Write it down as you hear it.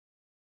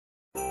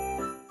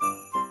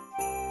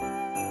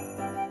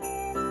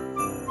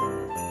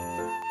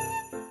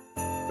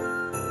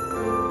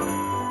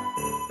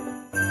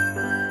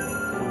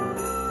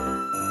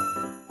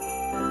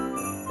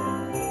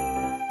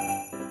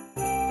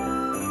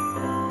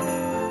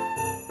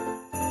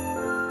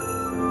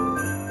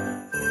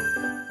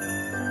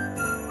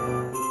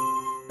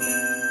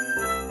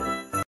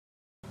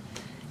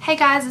Hey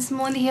guys, it's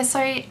Melinda here.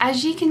 So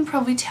as you can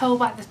probably tell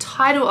by the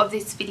title of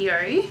this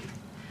video,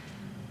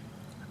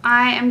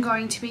 I'm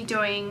going to be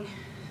doing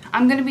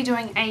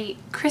a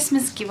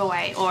Christmas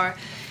giveaway or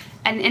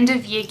an end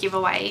of year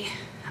giveaway.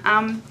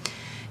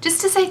 Just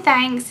to say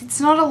thanks.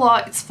 It's not a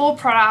lot, it's 4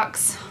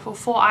 products or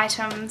 4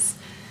 items.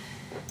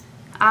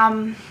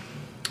 I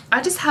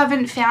just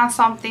haven't found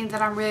something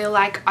that I'm really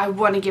like, I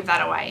want to give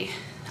that away.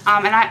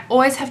 And I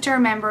always have to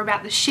remember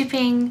about the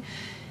shipping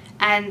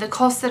and the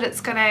cost that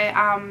it's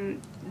gonna,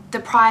 the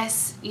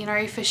price, you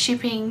know, for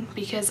shipping,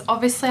 because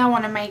obviously I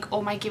want to make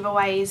all my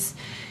giveaways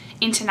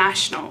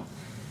international.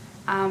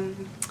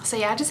 So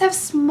yeah, I just have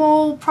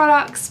small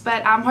products,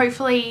 but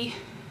hopefully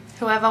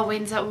whoever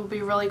wins it will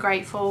be really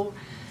grateful.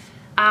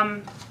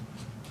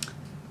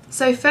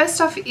 So first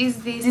off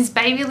is this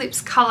Baby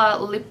Lips Colour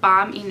Lip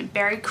Balm in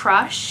Berry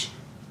Crush.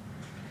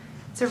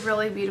 It's a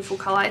really beautiful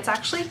colour. It's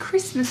actually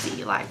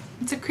Christmassy, like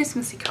it's a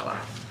Christmassy colour.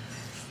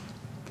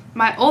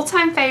 My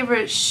all-time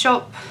favourite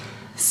shop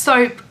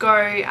soap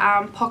Go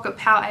Pocket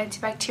Power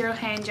Antibacterial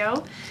Hand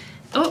Gel.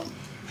 Oh.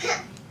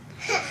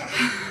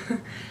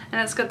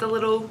 And it's got the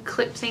little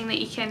clip thing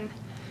that you can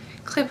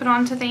clip it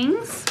onto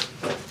things.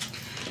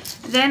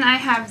 Then I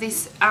have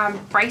this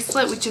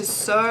bracelet, which is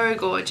so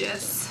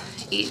gorgeous.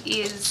 It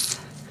is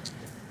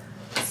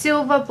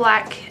silver,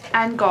 black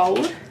and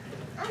gold.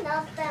 I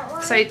love that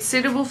one. So it's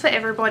suitable for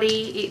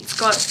everybody. It's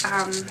got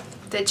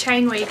the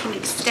chain where you can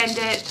extend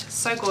it.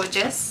 So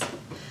gorgeous.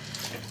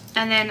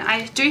 And then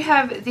I do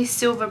have this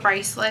silver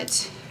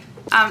bracelet.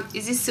 And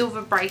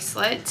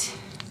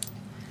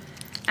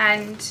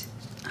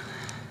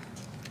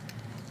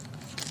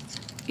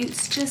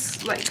it's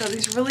just like got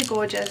this really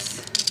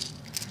gorgeous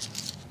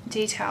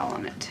detail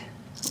on it.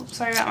 Oops,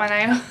 sorry about my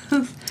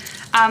nails.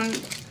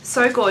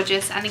 So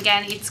gorgeous. And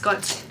again, it's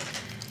got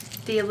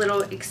the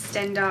little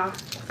extender,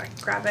 if I can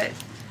grab it,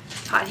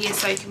 part here,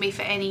 so it can be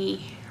for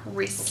any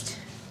wrist.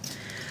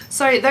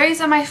 So those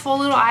are my 4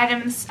 little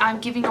items I'm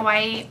giving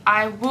away.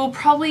 I will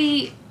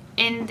probably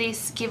end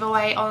this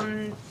giveaway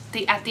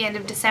at the end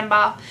of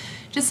December,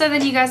 just so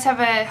then you guys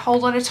have a whole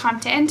lot of time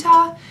to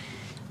enter.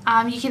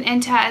 You can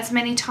enter as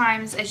many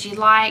times as you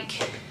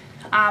like.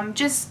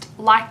 Just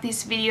like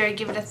this video,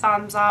 give it a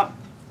thumbs up,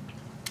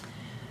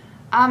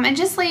 and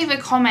just leave a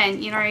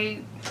comment, you know,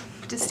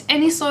 just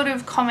any sort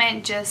of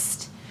comment,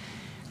 just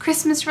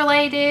Christmas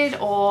related,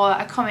 or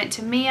a comment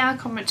to Mia,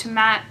 comment to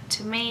Matt,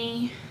 to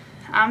me.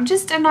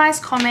 Just a nice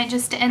comment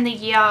just to end the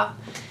year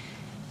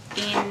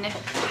in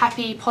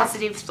happy,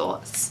 positive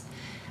thoughts.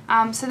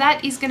 So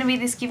that is going to be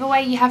this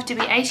giveaway. You have to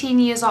be 18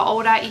 years or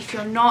older. If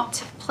you're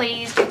not,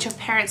 please get your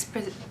parents'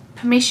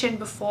 permission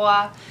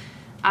before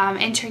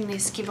entering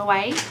this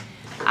giveaway,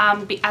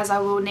 as I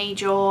will need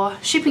your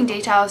shipping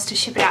details to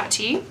ship it out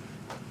to you.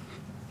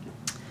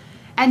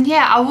 And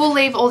yeah, I will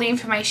leave all the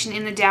information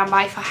in the down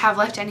bar if I have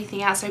left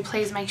anything out, so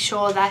please make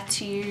sure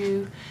that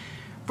you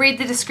read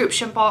the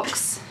description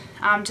box,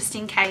 just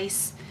in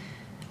case.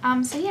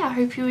 So yeah, I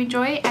hope you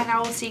enjoy, and I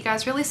will see you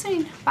guys really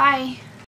soon. Bye!